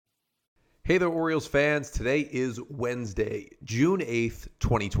Hey there, Orioles fans. Today is Wednesday, June 8th,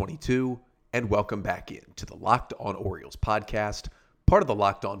 2022, and welcome back in to the Locked On Orioles podcast, part of the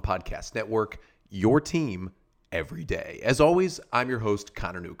Locked On Podcast Network, your team every day. As always, I'm your host,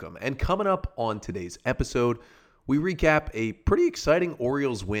 Connor Newcomb, and coming up on today's episode, we recap a pretty exciting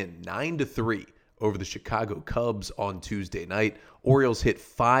Orioles win, 9-3 over the Chicago Cubs on Tuesday night. Orioles hit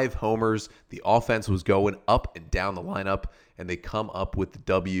 5 homers. The offense was going up and down the lineup, and they come up with the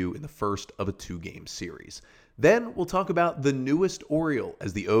W in the first of a 2-game series. Then we'll talk about the newest Oriole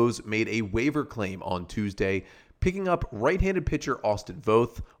as the O's made a waiver claim on Tuesday, picking up right-handed pitcher Austin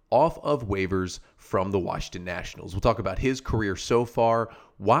Voth off of waivers from the Washington Nationals. We'll talk about his career so far,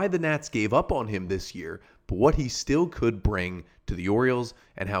 why the Nats gave up on him this year, but what he still could bring to the Orioles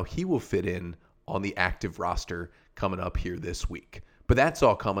and how he will fit in on the active roster coming up here this week. But that's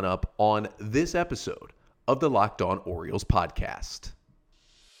all coming up on this episode of the Locked On Orioles podcast.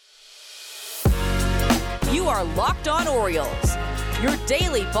 You are Locked On Orioles, your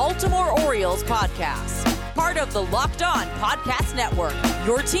daily Baltimore Orioles podcast. Part of the Locked On Podcast Network,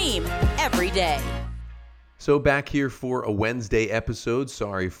 your team every day. So back here for a Wednesday episode.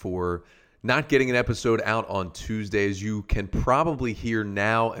 Sorry for not getting an episode out on Tuesday. As you can probably hear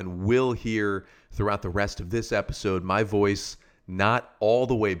now and will hear throughout the rest of this episode, my voice not all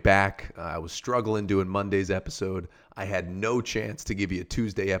the way back. I was struggling doing Monday's episode. I had no chance to give you a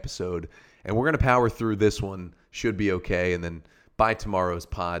Tuesday episode, and we're going to power through this one. Should be okay, and then by tomorrow's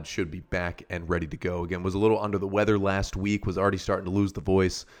pod, should be back and ready to go. Again, was a little under the weather last week, was already starting to lose the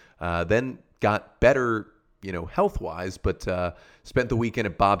voice, then got better, health-wise, but spent the weekend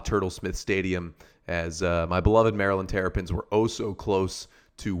at Bob Turtle Smith Stadium as my beloved Maryland Terrapins were oh so close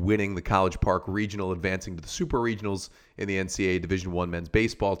to winning the College Park Regional, advancing to the Super Regionals in the NCAA Division I men's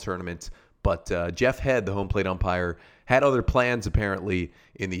baseball tournament. But Jeff Head, the home plate umpire, had other plans apparently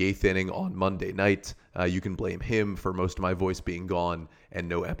in the 8th inning on Monday night. You can blame him for most of my voice being gone and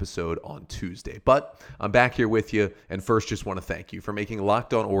no episode on Tuesday. But I'm back here with you, and first just want to thank you for making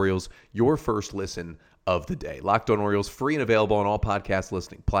Locked On Orioles your first listen of the day. Locked On Orioles, free and available on all podcast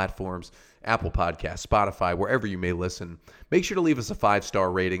listening platforms, Apple Podcasts, Spotify, wherever you may listen. Make sure to leave us a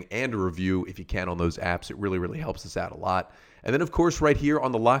 5-star rating and a review if you can on those apps. It really, really helps us out a lot. And then, of course, right here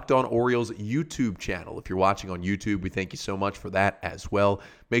on the Locked On Orioles YouTube channel. If you're watching on YouTube, we thank you so much for that as well.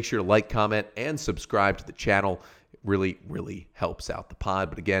 Make sure to like, comment, and subscribe to the channel. It really, really helps out the pod.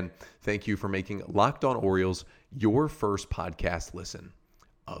 But again, thank you for making Locked On Orioles your first podcast listen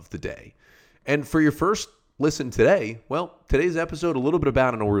of the day. And for your first listen today, well, today's episode, a little bit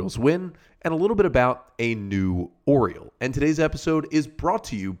about an Orioles win and a little bit about a new Oriole. And today's episode is brought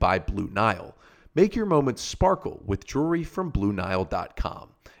to you by Blue Nile. Make your moments sparkle with jewelry from BlueNile.com.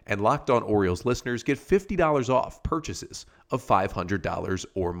 And Locked On Orioles listeners get $50 off purchases of $500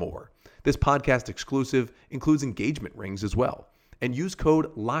 or more. This podcast exclusive includes engagement rings as well. And use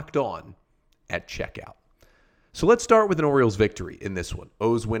code LOCKEDON at checkout. So let's start with an Orioles victory in this one.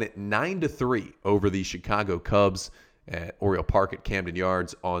 O's win it 9-3 over the Chicago Cubs at Oriole Park at Camden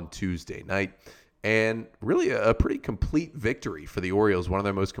Yards on Tuesday night. And really a pretty complete victory for the Orioles, one of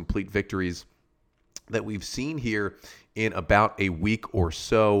their most complete victories that we've seen here in about a week or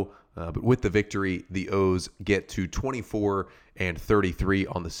so. But with the victory, the O's get to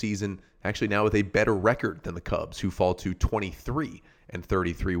 24-33 on the season. Actually now with a better record than the Cubs, who fall to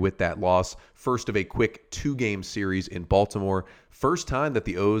 23-33 with that loss. First of a quick 2-game series in Baltimore. First time that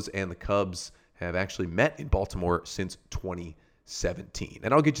the O's and the Cubs have actually met in Baltimore since 2017.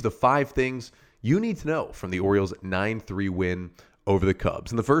 And I'll get you the 5 things you need to know from the Orioles' 9-3 win over the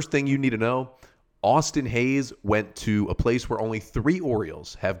Cubs. And the first thing you need to know, Austin Hays went to a place where only 3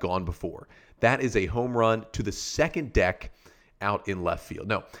 Orioles have gone before. That is a home run to the second deck out in left field.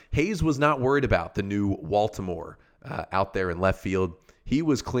 Now, Hays was not worried about the new Waltimore out there in left field. He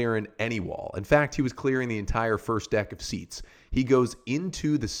was clearing any wall. In fact, he was clearing the entire first deck of seats. He goes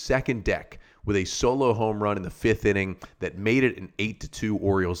into the second deck with a solo home run in the 5th inning that made it an 8-2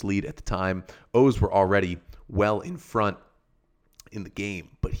 Orioles lead at the time. O's were already well in front in the game,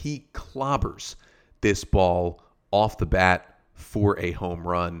 but he clobbers this ball off the bat for a home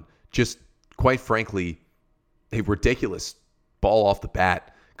run. Just quite frankly, a ridiculous ball off the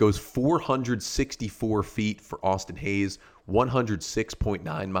bat. Goes 464 feet for Austin Hays,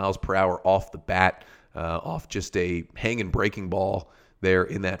 106.9 miles per hour off the bat, off just a hanging breaking ball there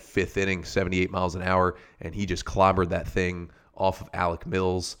in that 5th inning, 78 miles an hour, and he just clobbered that thing off of Alec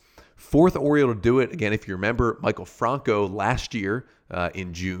Mills. 4th Oriole to do it. Again, if you remember, Michael Franco last year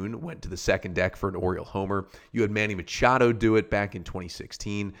in June went to the second deck for an Oriole homer. You had Manny Machado do it back in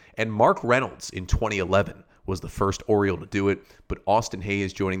 2016, and Mark Reynolds in 2011 was the first Oriole to do it, but Austin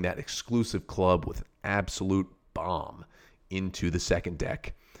Hays joining that exclusive club with an absolute bomb into the second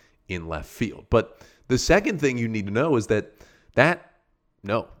deck in left field. But the second thing you need to know is that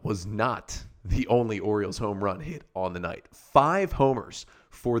was not the only Orioles home run hit on the night. 5 homers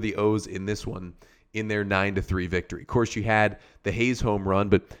for the O's in this one in their 9-3 victory. Of course, you had the Hays home run,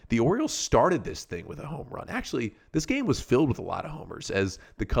 but the Orioles started this thing with a home run. Actually, this game was filled with a lot of homers as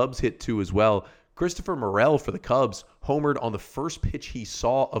the Cubs hit 2 as well. Christopher Morel for the Cubs homered on the first pitch he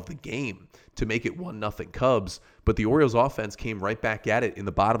saw of the game to make it 1-0 Cubs, but the Orioles offense came right back at it in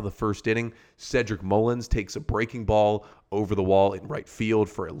the bottom of the first inning. Cedric Mullins takes a breaking ball over the wall in right field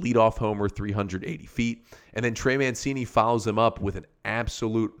for a leadoff homer 380 feet, and then Trey Mancini follows him up with an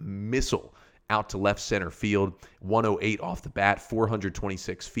absolute missile out to left center field, 108 off the bat,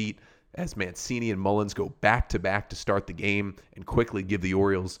 426 feet, as Mancini and Mullins go back-to-back to start the game and quickly give the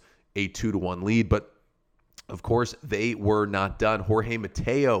Orioles a 2-1 lead. But, of course, they were not done. Jorge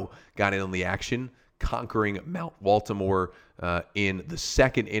Mateo got in on the action, conquering Mount Baltimore in the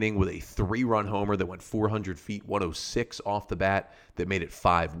second inning with a 3-run homer that went 400 feet, 106 off the bat, that made it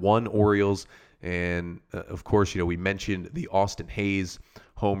 5-1 Orioles. And, of course, we mentioned the Austin Hays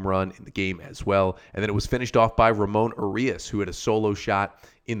home run in the game as well. And then it was finished off by Ramon Urias, who had a solo shot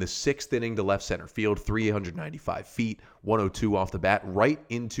in the 6th inning to left center field, 395 feet, 102 off the bat, right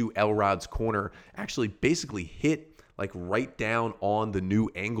into Elrod's corner. Actually, basically hit like right down on the new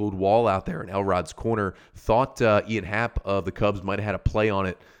angled wall out there in Elrod's corner. Thought Ian Happ of the Cubs might have had a play on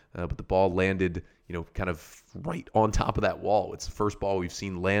it, but the ball landed, kind of right on top of that wall. It's the first ball we've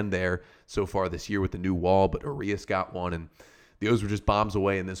seen land there so far this year with the new wall, but Urias got one, and the O's were just bombs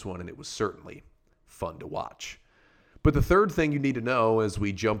away in this one, and it was certainly fun to watch. But the third thing you need to know as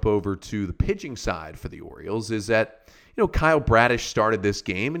we jump over to the pitching side for the Orioles is that, Kyle Bradish started this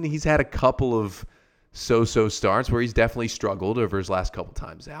game, and he's had a couple of so-so starts where he's definitely struggled over his last couple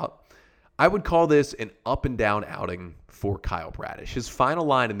times out. I would call this an up-and-down outing for Kyle Bradish. His final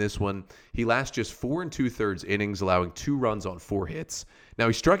line in this one, he lasts just 4 2/3 innings, allowing 2 runs on 4 hits. Now,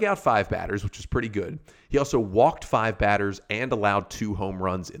 he struck out 5 batters, which is pretty good. He also walked 5 batters and allowed 2 home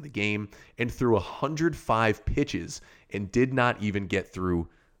runs in the game and threw 105 pitches and did not even get through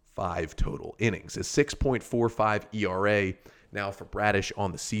 5 total innings. A 6.45 ERA now for Bradish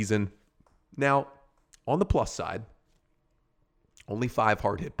on the season. Now, on the plus side, only 5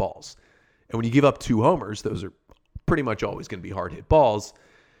 hard hit balls. And when you give up 2 homers, those are pretty much always going to be hard hit balls.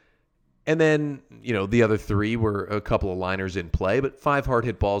 And then, the other 3 were a couple of liners in play, but 5 hard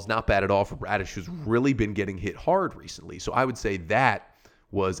hit balls, not bad at all for Bradish, who's really been getting hit hard recently. So I would say that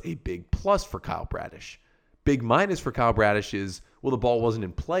was a big plus for Kyle Bradish. Big minus for Kyle Bradish is, the ball wasn't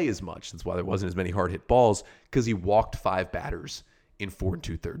in play as much. That's why there wasn't as many hard hit balls, because he walked 5 batters in 4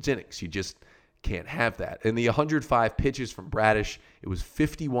 2/3 innings. You just can't have that. And the 105 pitches from Bradish, it was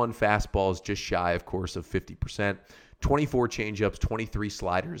 51 fastballs, just shy, of course, of 50%, 24 changeups, 23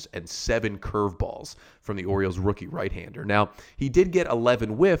 sliders, and 7 curveballs from the Orioles rookie right-hander. Now, he did get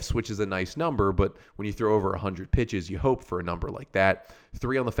 11 whiffs, which is a nice number, but when you throw over 100 pitches, you hope for a number like that.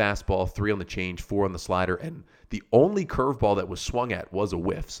 3 on the fastball, 3 on the change, 4 on the slider, and the only curveball that was swung at was a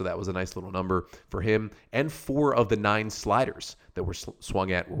whiff, so that was a nice little number for him. And 4 of the 9 sliders that were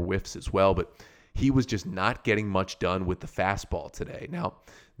swung at were whiffs as well, but he was just not getting much done with the fastball today. Now,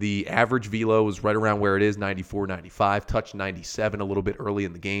 the average velo was right around where it is, 94, 95, touched 97 a little bit early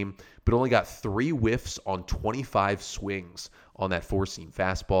in the game, but only got 3 whiffs on 25 swings on that 4-seam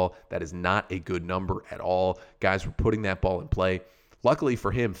fastball. That is not a good number at all. Guys were putting that ball in play. Luckily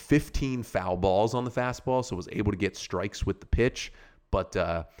for him, 15 foul balls on the fastball, so was able to get strikes with the pitch. But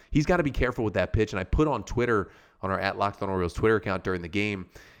he's got to be careful with that pitch. And I put on Twitter, on our @LockedOnOrioles Twitter account during the game,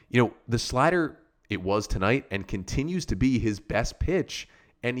 the slider, it was tonight and continues to be his best pitch,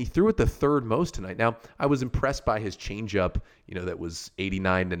 and he threw it the 3rd most tonight. Now, I was impressed by his changeup, that was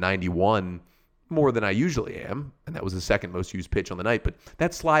 89 to 91, more than I usually am, and that was the 2nd most used pitch on the night. But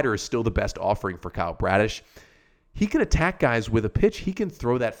that slider is still the best offering for Kyle Bradish. He can attack guys with a pitch. He can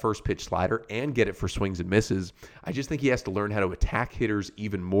throw that first pitch slider and get it for swings and misses. I just think he has to learn how to attack hitters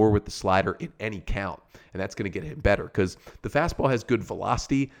even more with the slider in any count, and that's going to get him better because the fastball has good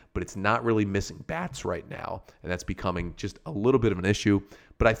velocity, but it's not really missing bats right now, and that's becoming just a little bit of an issue.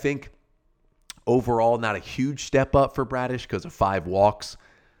 But I think overall, not a huge step up for Bradish because of 5 walks.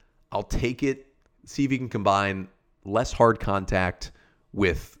 I'll take it, see if he can combine less hard contact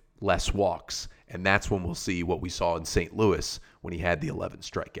with less walks. And that's when we'll see what we saw in St. Louis when he had the 11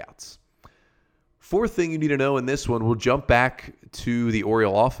 strikeouts. 4th thing you need to know in this one, we'll jump back to the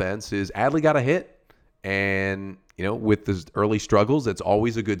Oriole offense, is Adley got a hit. And, with the early struggles, that's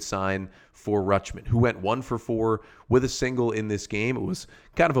always a good sign for Rutschman, who went 1 for 4 with a single in this game. It was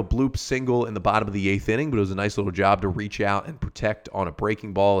kind of a bloop single in the bottom of the 8th inning, but it was a nice little job to reach out and protect on a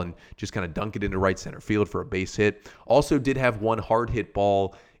breaking ball and just kind of dunk it into right center field for a base hit. Also did have one hard hit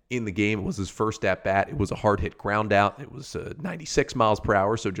ball in the game. It was his first at bat. It was a hard hit ground out. It was 96 miles per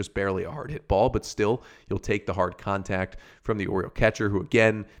hour, so just barely a hard hit ball, but still, you'll take the hard contact from the Oriole catcher, who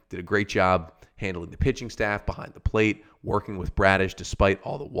again did a great job handling the pitching staff behind the plate, working with Bradish despite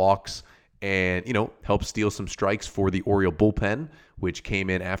all the walks, and, helped steal some strikes for the Oriole bullpen, which came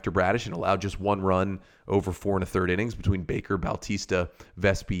in after Bradish and allowed just 1 run over 4 1/3 innings between Baker, Bautista,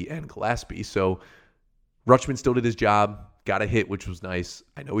 Vespi, and Gillespie. So Rutschman still did his job, got a hit, which was nice.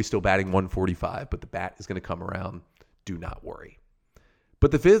 I know he's still batting 145, but the bat is going to come around. Do not worry.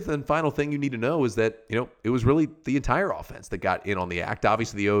 But the fifth and final thing you need to know is that, it was really the entire offense that got in on the act.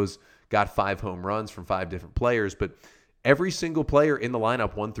 Obviously, the O's got 5 home runs from 5 different players, but every single player in the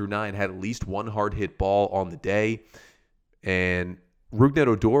lineup 1 through 9 had at least one hard hit ball on the day. And Rougned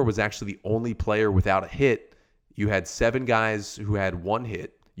Odor was actually the only player without a hit. You had 7 guys who had 1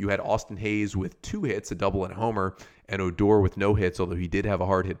 hit. You had Austin Hayes with 2 hits, a double and a homer, and Odor with no hits, although he did have a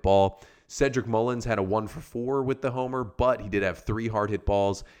hard hit ball. Cedric Mullins had a 1 for 4 with the homer, but he did have 3 hard hit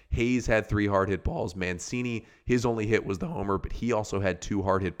balls. Hayes had 3 hard hit balls. Mancini, his only hit was the homer, but he also had 2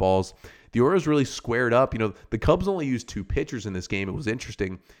 hard hit balls. The Orioles really squared up. The Cubs only used 2 pitchers in this game. It was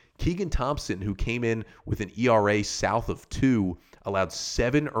interesting. Keegan Thompson, who came in with an ERA south of 2, allowed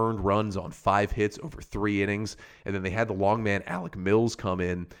 7 earned runs on 5 hits over 3 innings. And then they had the long man Alec Mills come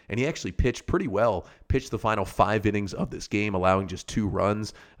in, and he actually pitched pretty well, pitched the final 5 innings of this game, allowing just 2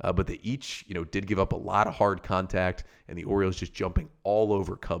 runs. But they each, did give up a lot of hard contact, and the Orioles just jumping all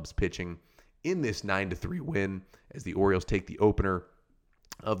over Cubs pitching in this 9-3 win as the Orioles take the opener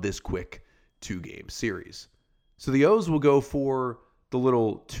of this quick 2-game series. So the O's will go for the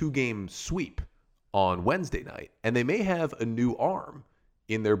little 2-game sweep on Wednesday night, and they may have a new arm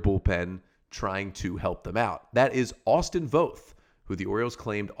in their bullpen trying to help them out. That is Austin Voth, who the Orioles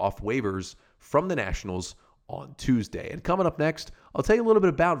claimed off waivers from the Nationals on Tuesday. And coming up next, I'll tell you a little bit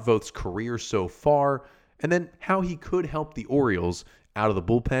about Voth's career so far, and then how he could help the Orioles out of the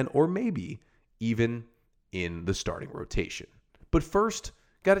bullpen, or maybe even in the starting rotation. But first,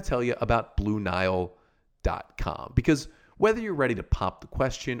 got to tell you about BlueNile.com, because whether you're ready to pop the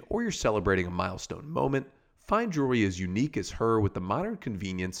question or you're celebrating a milestone moment, find jewelry as unique as her with the modern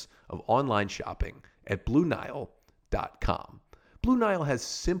convenience of online shopping at BlueNile.com. Blue Nile has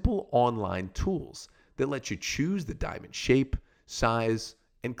simple online tools that let you choose the diamond shape, size,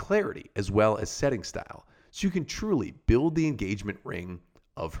 and clarity, as well as setting style, so you can truly build the engagement ring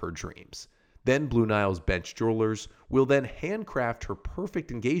of her dreams. Then Blue Nile's bench jewelers will then handcraft her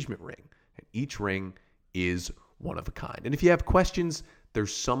perfect engagement ring, and each ring is one of a kind. And if you have questions,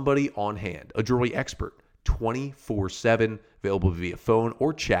 there's somebody on hand, a jewelry expert, 24/7, available via phone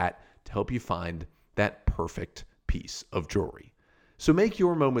or chat to help you find that perfect piece of jewelry. So make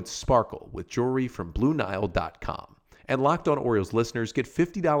your moments sparkle with jewelry from BlueNile.com. And Locked On Orioles listeners get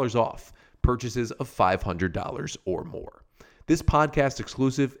 $50 off purchases of $500 or more. This podcast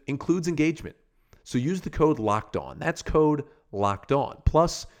exclusive includes engagement, so use the code Locked On. That's code Locked On.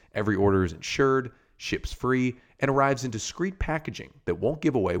 Plus, every order is insured, ships free, and arrives in discreet packaging that won't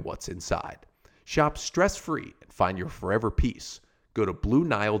give away what's inside. Shop stress-free and find your forever piece. Go to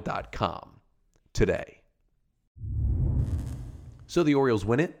BlueNile.com today. So the Orioles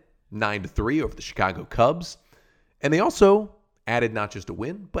win it 9-3 over the Chicago Cubs. And they also added not just a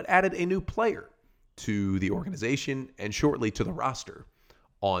win, but added a new player to the organization and shortly to the roster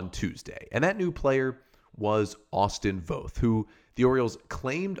on Tuesday. And that new player was Austin Voth, who the Orioles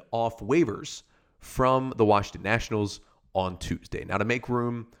claimed off waivers from the Washington Nationals on Tuesday. Now, to make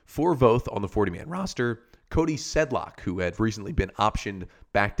room for Voth on the 40-man roster, Cody Sedlock, who had recently been optioned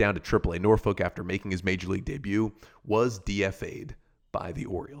back down to AAA Norfolk after making his Major League debut, was DFA'd by the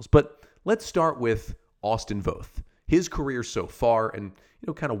Orioles. But let's start with Austin Voth, his career so far, and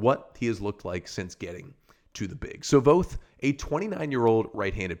kind of what he has looked like since getting to the big. So Voth, a 29-year-old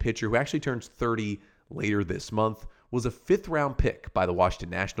right-handed pitcher who actually turns 30 later this month, was a 5th-round pick by the Washington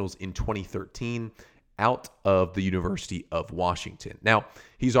Nationals in 2013 out of the University of Washington. Now,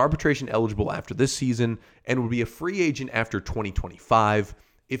 he's arbitration eligible after this season and would be a free agent after 2025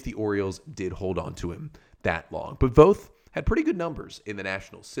 if the Orioles did hold on to him that long. But Voth had pretty good numbers in the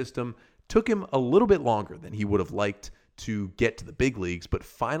Nationals system. Took him a little bit longer than he would have liked to get to the big leagues, but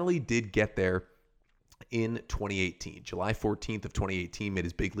finally did get there in 2018. July 14th of 2018 made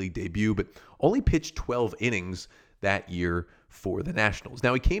his big league debut, but only pitched 12 innings that year for the Nationals.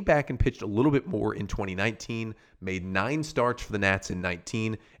 Now, he came back and pitched a little bit more in 2019, made 9 starts for the Nats in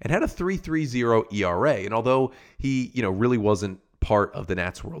 19, and had a 3.30 ERA. And although he, really wasn't part of the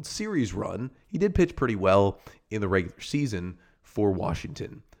Nats World Series run, he did pitch pretty well in the regular season for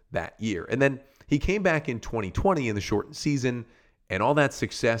Washington that year. And then he came back in 2020 in the shortened season, and all that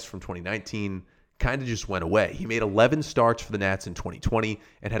success from 2019 kind of just went away. He made 11 starts for the Nats in 2020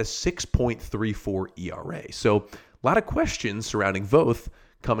 and had a 6.34 ERA. So a lot of questions surrounding Voth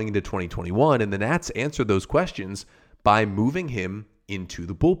coming into 2021, and the Nats answered those questions by moving him into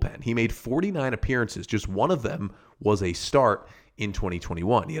the bullpen. He made 49 appearances. Just one of them was a start in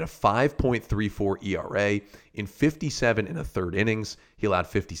 2021. He had a 5.34 ERA in 57 and a third innings. He allowed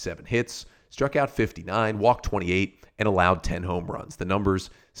 57 hits, struck out 59, walked 28, and allowed 10 home runs. The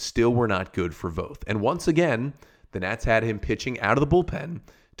numbers still were not good for Voth. And once again, the Nats had him pitching out of the bullpen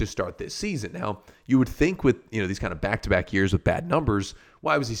to start this season. Now, you would think with these kind of back-to-back years with bad numbers,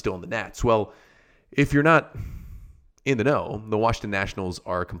 why was he still in the Nats? Well, if you're not in the know, the Washington Nationals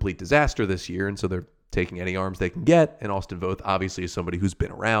are a complete disaster this year, and so they're taking any arms they can get, and Austin Voth obviously is somebody who's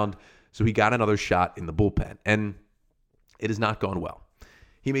been around, so he got another shot in the bullpen, and it has not gone well.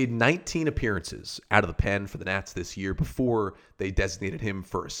 He made 19 appearances out of the pen for the Nats this year before they designated him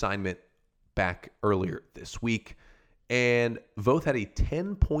for assignment back earlier this week, and Voth had a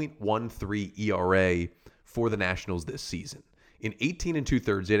 10.13 ERA for the Nationals this season. In 18 and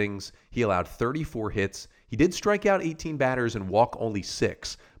 2/3 innings, he allowed 34 hits. He did strike out 18 batters and walk only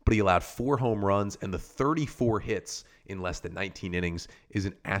 6, but he allowed 4 home runs, and the 34 hits in less than 19 innings is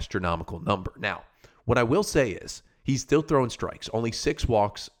an astronomical number. Now, what I will say is he's still throwing strikes, only 6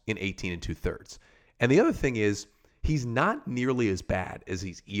 walks in 18 and 2/3. And the other thing is he's not nearly as bad as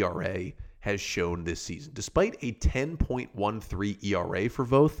his ERA has shown this season. Despite a 10.13 ERA for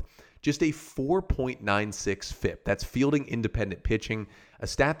Voth, just a 4.96 FIP. That's fielding independent pitching, a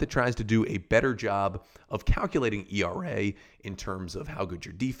stat that tries to do a better job of calculating ERA in terms of how good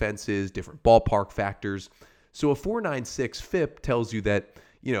your defense is, different ballpark factors. So a 4.96 FIP tells you that,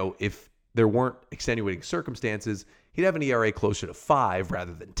 if there weren't extenuating circumstances, he'd have an ERA closer to 5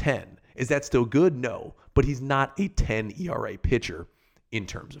 rather than 10. Is that still good? No, but he's not a 10 ERA pitcher in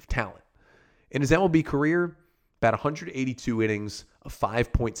terms of talent. In his MLB career, about 182 innings, a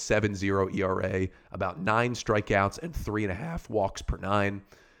 5.70 ERA, about 9 strikeouts, and 3.5 walks per 9.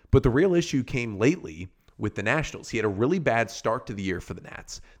 But the real issue came lately with the Nationals. He had a really bad start to the year for the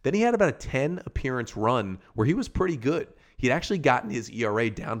Nats. Then he had about a 10 appearance run where he was pretty good. He'd actually gotten his ERA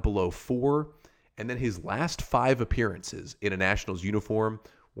down below 4, and then his last 5 appearances in a Nationals uniform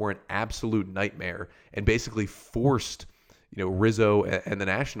were an absolute nightmare and basically forced, Rizzo and the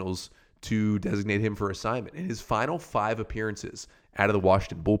Nationals to designate him for assignment. In his final 5 appearances out of the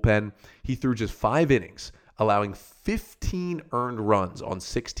Washington bullpen, he threw just 5 innings, allowing 15 earned runs on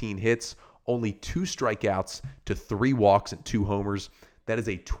 16 hits, only 2 strikeouts to 3 walks and 2 homers. That is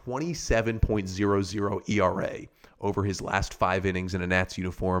a 27.00 ERA over his last 5 innings in a Nats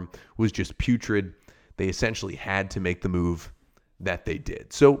uniform. Was just putrid. They essentially had to make the move that they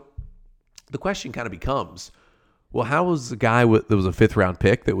did. So the question kind of becomes, well, how was a guy that was a 5th-round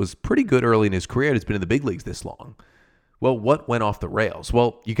pick that was pretty good early in his career and has been in the big leagues this long? Well, what went off the rails?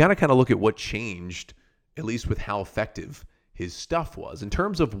 Well, you got to kind of look at what changed, at least with how effective his stuff was. In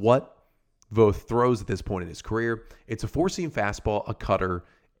terms of what Voth throws at this point in his career, it's a 4-seam fastball, a cutter,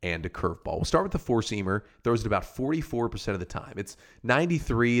 and a curveball. We'll start with the 4-seamer. Throws it about 44% of the time. It's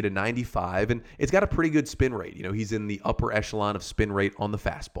 93 to 95, and it's got a pretty good spin rate. He's in the upper echelon of spin rate on the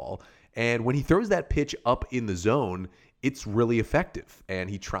fastball. And when he throws that pitch up in the zone, it's really effective. And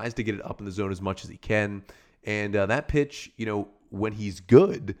he tries to get it up in the zone as much as he can. And that pitch, when he's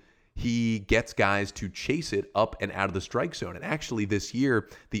good, he gets guys to chase it up and out of the strike zone. And actually this year,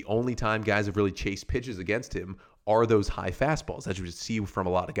 the only time guys have really chased pitches against him are those high fastballs. As you see from a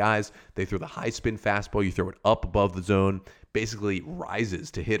lot of guys, they throw the high spin fastball, you throw it up above the zone, basically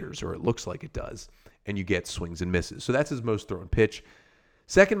rises to hitters, or it looks like it does, and you get swings and misses. So that's his most thrown pitch.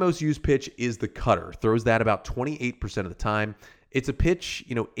 Second most used pitch is the cutter. Throws that about 28% of the time. It's a pitch,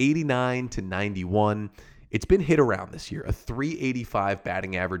 89 to 91. It's been hit around this year, a 385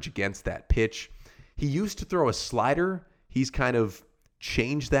 batting average against that pitch. He used to throw a slider. He's kind of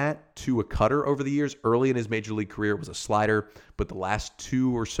changed that to a cutter over the years. Early in his major league career, it was a slider, but the last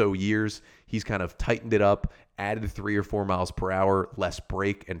 2 or so years, he's kind of tightened it up, added 3 or 4 miles per hour, less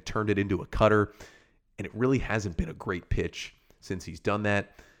break, and turned it into a cutter. And it really hasn't been a great pitch since he's done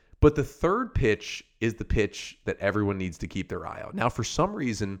that. But the third pitch is the pitch that everyone needs to keep their eye on. Now, for some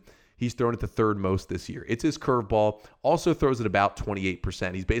reason, He's thrown it the third most this year. It's his curveball. Also throws it about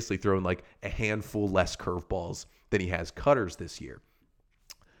 28%. He's basically thrown like a handful less curveballs than he has cutters this year.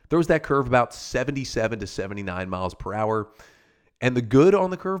 Throws that curve about 77 to 79 miles per hour. And the good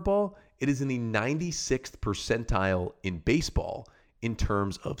on the curveball, it is in the 96th percentile in baseball in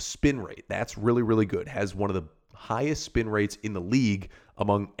terms of spin rate. That's really, really good. Has one of the highest spin rates in the league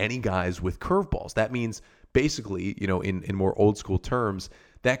among any guys with curveballs. That means basically, in more old school terms,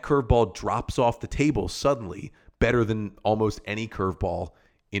 that curveball drops off the table suddenly better than almost any curveball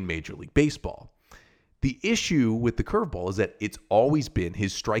in Major League Baseball. The issue with the curveball is that it's always been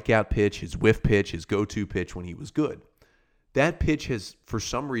his strikeout pitch, his whiff pitch, his go-to pitch when he was good. That pitch has, for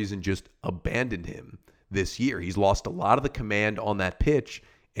some reason, just abandoned him this year. He's lost a lot of the command on that pitch,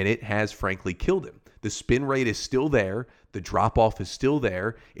 and it has, frankly, killed him. The spin rate is still there. The drop-off is still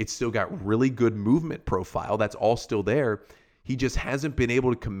there. It's still got really good movement profile. That's all still there. He just hasn't been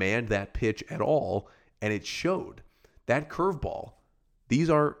able to command that pitch at all, and it showed. That curveball, these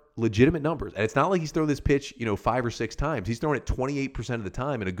are legitimate numbers. And it's not like he's thrown this pitch, 5 or 6 times. He's thrown it 28% of the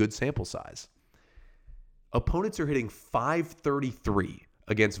time in a good sample size. Opponents are hitting .533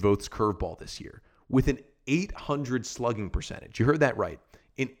 against Voth's curveball this year with an 800 slugging percentage. You heard that right.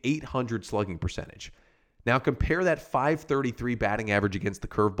 An 800 slugging percentage. Now compare that .533 batting average against the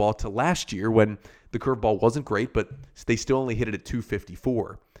curveball to last year when the curveball wasn't great, but they still only hit it at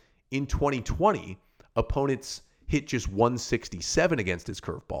 .254. In 2020, opponents hit just .167 against his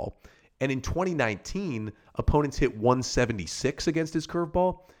curveball. And in 2019, opponents hit .176 against his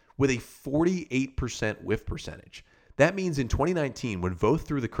curveball with a 48% whiff percentage. That means in 2019, when Voth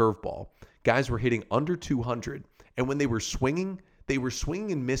threw the curveball, guys were hitting under 200. And when they were swinging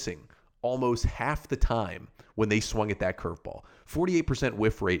and missing almost half the time when they swung at that curveball. 48%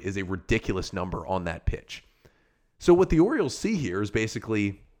 whiff rate is a ridiculous number on that pitch. So what the Orioles see here is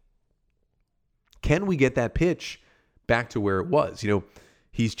basically, can we get that pitch back to where it was?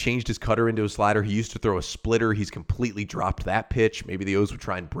 He's changed his cutter into a slider. He used to throw a splitter. He's completely dropped that pitch. Maybe the O's would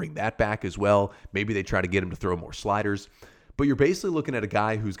try and bring that back as well. Maybe they try to get him to throw more sliders. But you're basically looking at a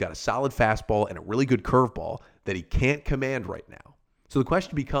guy who's got a solid fastball and a really good curveball that he can't command right now. So the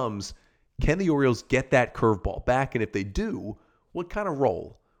question becomes, can the Orioles get that curveball back? And if they do, what kind of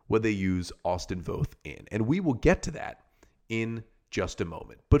role would they use Austin Voth in? And we will get to that in just a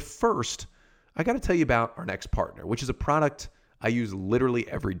moment. But first, I got to tell you about our next partner, which is a product I use literally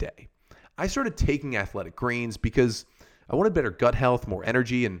every day. I started taking Athletic Greens because I wanted better gut health, more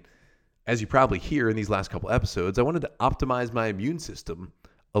energy, and as you probably hear in these last couple episodes, I wanted to optimize my immune system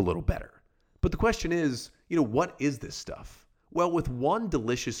a little better. But the question is, what is this stuff? Well, with one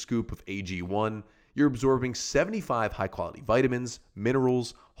delicious scoop of AG1, you're absorbing 75 high-quality vitamins,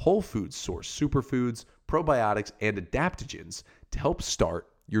 minerals, whole food source superfoods, probiotics, and adaptogens to help start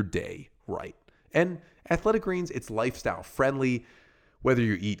your day right. And Athletic Greens, it's lifestyle friendly. Whether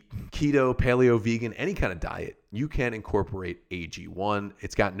you eat keto, paleo, vegan, any kind of diet, you can incorporate AG1.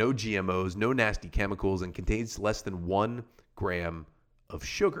 It's got no GMOs, no nasty chemicals, and contains less than 1 gram of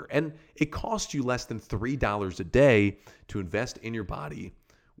sugar. And it costs you less than $3 a day to invest in your body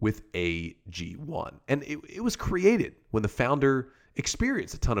with AG1. And it was created when the founder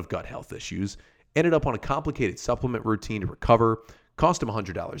experienced a ton of gut health issues, ended up on a complicated supplement routine to recover, cost him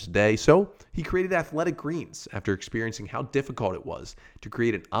 $100 a day. So he created Athletic Greens after experiencing how difficult it was to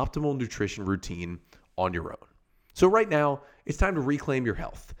create an optimal nutrition routine on your own. So right now, it's time to reclaim your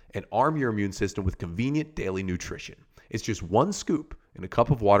health and arm your immune system with convenient daily nutrition. It's just 1 scoop in a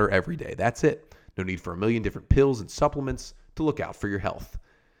cup of water every day. That's it. No need for a million different pills and supplements to look out for your health.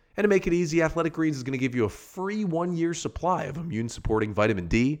 And to make it easy, Athletic Greens is going to give you a free 1-year supply of immune-supporting vitamin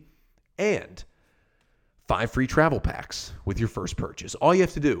D and 5 free travel packs with your first purchase. All you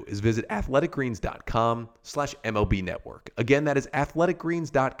have to do is visit athleticgreens.com/MLB Network. Again, that is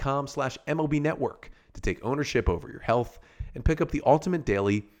athleticgreens.com/MLB Network to take ownership over your health and pick up the ultimate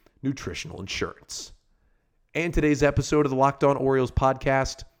daily nutritional insurance. And today's episode of the Locked On Orioles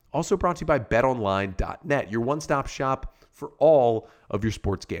podcast also brought to you by betonline.net, your one-stop shop for all of your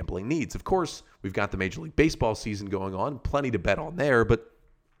sports gambling needs. Of course, we've got the Major League Baseball season going on, plenty to bet on there, but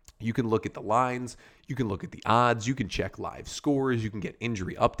you can look at the lines, you can look at the odds, you can check live scores, you can get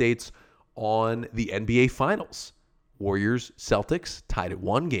injury updates on the NBA Finals. Warriors, Celtics, tied at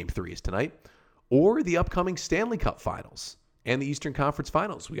 1, Game 3 is tonight, or the upcoming Stanley Cup Finals and the Eastern Conference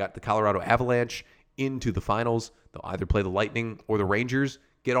Finals. We got the Colorado Avalanche into the finals. They'll either play the Lightning or the Rangers.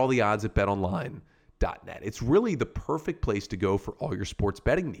 Get all the odds at betonline.net. It's really the perfect place to go for all your sports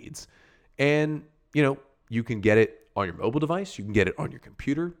betting needs. And, you can get it on your mobile device. You can get it on your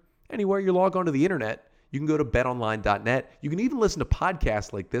computer. Anywhere you log onto the internet, you can go to betonline.net. You can even listen to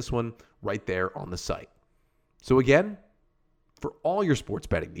podcasts like this one right there on the site. So again, for all your sports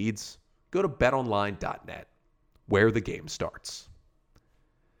betting needs, go to betonline.net, where the game starts.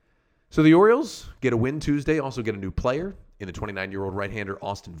 So the Orioles get a win Tuesday, also get a new player in the 29-year-old right-hander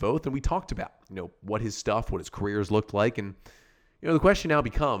Austin Voth, and we talked about, what his stuff, what his careers looked like, and the question now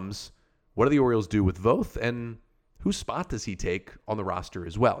becomes, what do the Orioles do with Voth, and whose spot does he take on the roster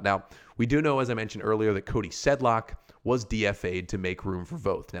as well? Now, we do know, as I mentioned earlier, that Cody Sedlock was DFA'd to make room for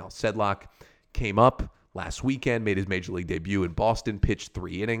Voth. Now, Sedlock came up last weekend, made his major league debut in Boston, pitched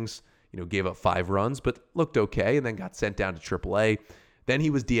 3 innings, gave up 5 runs, but looked okay, and then got sent down to AAA. Then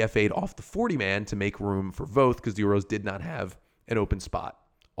he was DFA'd off the 40-man to make room for Voth because the Orioles did not have an open spot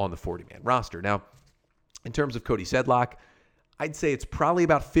on the 40-man roster. Now, in terms of Cody Sedlock, I'd say it's probably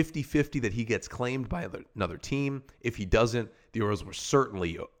about 50-50 that he gets claimed by another team. If he doesn't, the Orioles will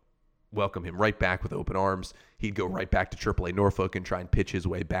certainly welcome him right back with open arms. He'd go right back to AAA Norfolk and try and pitch his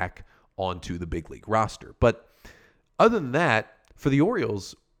way back onto the big league roster. But other than that, for the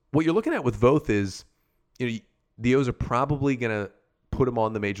Orioles, what you're looking at with Voth is, the O's are probably going to put him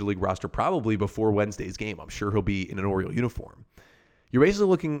on the major league roster probably before Wednesday's game. I'm sure he'll be in an Oriole uniform. You're basically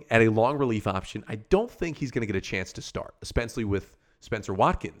looking at a long relief option. I don't think he's going to get a chance to start, especially with Spencer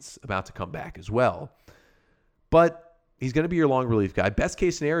Watkins about to come back as well. But he's going to be your long relief guy. Best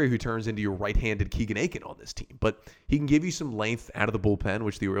case scenario, who turns into your right-handed Keegan Aiken on this team. But he can give you some length out of the bullpen,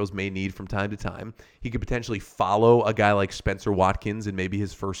 which the Orioles may need from time to time. He could potentially follow a guy like Spencer Watkins in maybe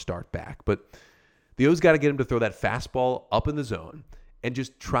his first start back. But the O's got to get him to throw that fastball up in the zone and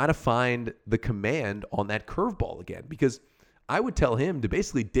just try to find the command on that curveball again. Because I would tell him to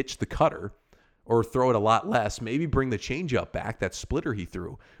basically ditch the cutter or throw it a lot less, maybe bring the changeup back, that splitter he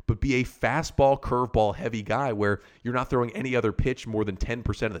threw, but be a fastball, curveball heavy guy where you're not throwing any other pitch more than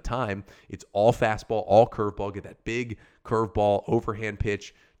 10% of the time. It's all fastball, all curveball, get that big curveball, overhand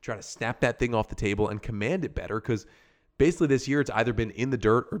pitch, try to snap that thing off the table and command it better, because basically this year it's either been in the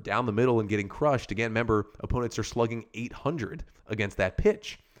dirt or down the middle and getting crushed. Again, remember, opponents are slugging 800 against that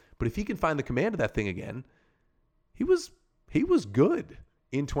pitch. But if he can find the command of that thing again, he was good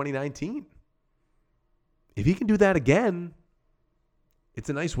in 2019. If he can do that again, it's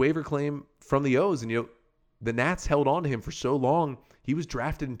a nice waiver claim from the O's. And, the Nats held on to him for so long. He was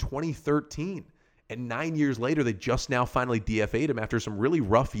drafted in 2013. And 9 years later, they just now finally DFA'd him after some really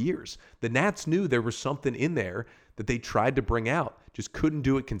rough years. The Nats knew there was something in there that they tried to bring out, just couldn't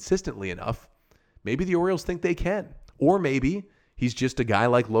do it consistently enough. Maybe the Orioles think they can. Or maybe he's just a guy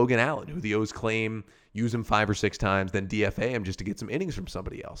like Logan Allen, who the O's claim use him 5 or 6 times, then DFA him just to get some innings from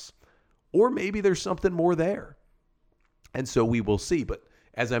somebody else. Or maybe there's something more there. And so we will see. But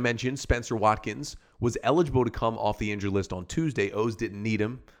as I mentioned, Spencer Watkins was eligible to come off the injured list on Tuesday. O's didn't need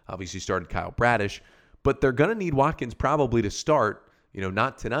him. Obviously started Kyle Bradish. But they're going to need Watkins probably to start,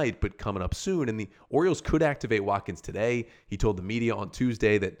 not tonight, but coming up soon. And the Orioles could activate Watkins today. He told the media on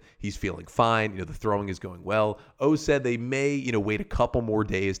Tuesday that he's feeling fine. The throwing is going well. O's said they may, wait a couple more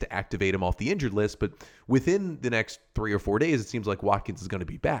days to activate him off the injured list. But within the next 3 or 4 days, it seems like Watkins is going to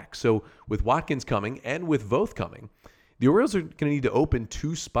be back. So with Watkins coming and with Voth coming, the Orioles are going to need to open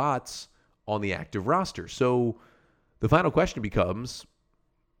 2 spots on the active roster. So the final question becomes,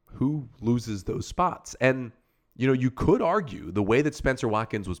 who loses those spots? And, you could argue the way that Spencer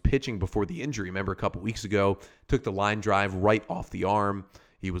Watkins was pitching before the injury, remember a couple weeks ago, took the line drive right off the arm.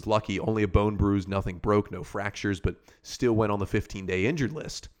 He was lucky, only a bone bruise, nothing broke, no fractures, but still went on the 15-day injured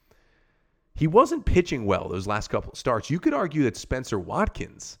list. He wasn't pitching well those last couple of starts. You could argue that Spencer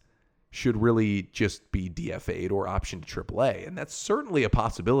Watkins should really just be DFA'd or optioned to AAA, and that's certainly a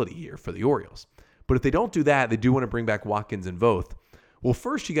possibility here for the Orioles. But if they don't do that, they do want to bring back Watkins and Voth. Well,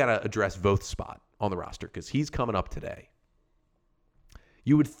 first you got to address Voth's spot on the roster because he's coming up today.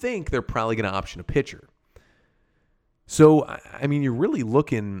 You would think they're probably going to option a pitcher. So, you're really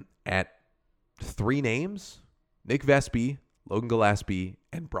looking at 3 names: Nick Vespi, Logan Gillespie,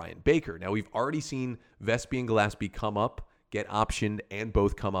 and Brian Baker. Now, we've already seen Vespi and Gillespie come up, get optioned, and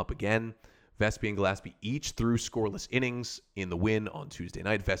both come up again. Vespi and Gillespie each threw scoreless innings in the win on Tuesday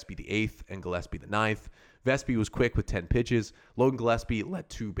night. Vespi the 8th and Gillespie the 9th. Vespi was quick with 10 pitches. Logan Gillespie let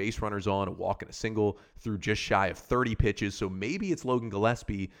 2 base runners on, a walk and a single, threw just shy of 30 pitches. So maybe it's Logan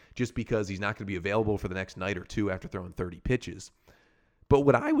Gillespie just because he's not going to be available for the next night or 2 after throwing 30 pitches. But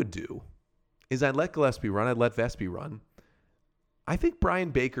what I would do is I'd let Gillespie run. I'd let Vespi run. I think Brian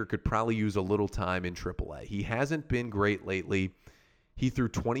Baker could probably use a little time in AAA. He hasn't been great lately. He threw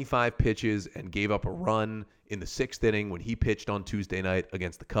 25 pitches and gave up a run in the 6th inning when he pitched on Tuesday night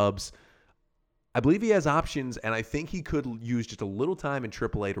against the Cubs. I believe he has options, and I think he could use just a little time in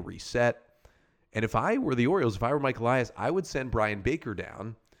AAA to reset. And if I were the Orioles, if I were Mike Elias, I would send Brian Baker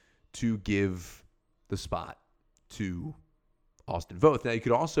down to give the spot to Austin Voth. Now, you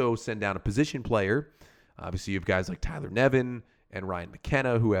could also send down a position player. Obviously, you have guys like Tyler Nevin and Ryan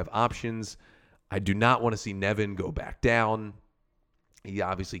McKenna who have options. I do not want to see Nevin go back down. He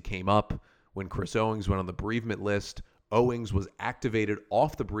obviously came up when Chris Owings went on the bereavement list. Owings was activated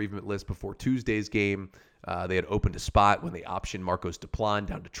off the bereavement list before Tuesday's game. They had opened a spot when they optioned Marcos Duplan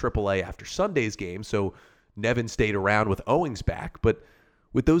down to AAA after Sunday's game. So Nevin stayed around with Owings back. But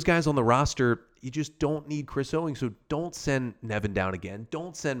with those guys on the roster, you just don't need Chris Owings. So don't send Nevin down again.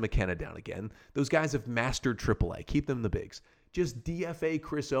 Don't send McKenna down again. Those guys have mastered AAA. Keep them in the bigs. Just DFA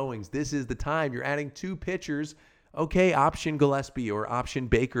Chris Owings. This is the time. You're adding 2 pitchers. Okay, option Gillespie or option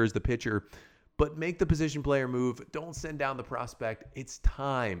Baker as the pitcher. But make the position player move. Don't send down the prospect. It's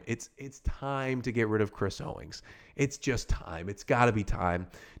time. It's time to get rid of Chris Owings. It's just time. It's got to be time.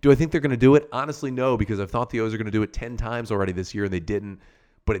 Do I think they're going to do it? Honestly, no, because I've thought the O's are going to do it 10 times already this year, and they didn't.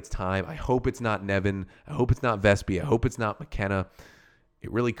 But it's time. I hope it's not Nevin. I hope it's not Vespi. I hope it's not McKenna.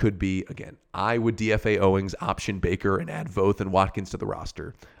 It really could be. Again, I would DFA Owings, option Baker, and add Voth and Watkins to the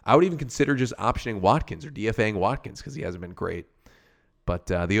roster. I would even consider just optioning Watkins or DFAing Watkins because he hasn't been great. But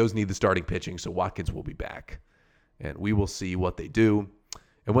the O's need the starting pitching, so Watkins will be back. And we will see what they do.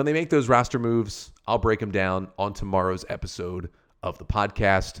 And when they make those roster moves, I'll break them down on tomorrow's episode of the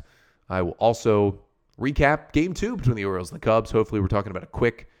podcast. I will also recap Game 2 between the Orioles and the Cubs. Hopefully we're talking about a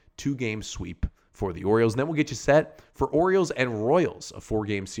quick 2-game sweep for the Orioles. And then we'll get you set for Orioles and Royals, a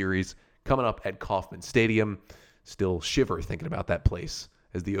 4-game series coming up at Kauffman Stadium. Still shiver thinking about that place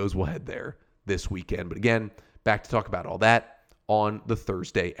as the O's will head there this weekend. But again, back to talk about all that on the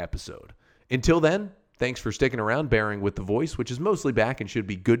Thursday episode. Until then, thanks for sticking around, bearing with the voice, which is mostly back and should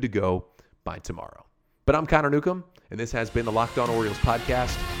be good to go by tomorrow. But I'm Connor Newcomb, and this has been the Locked On Orioles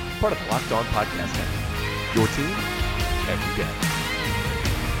podcast, part of the Locked On Podcast Network. Your team every day.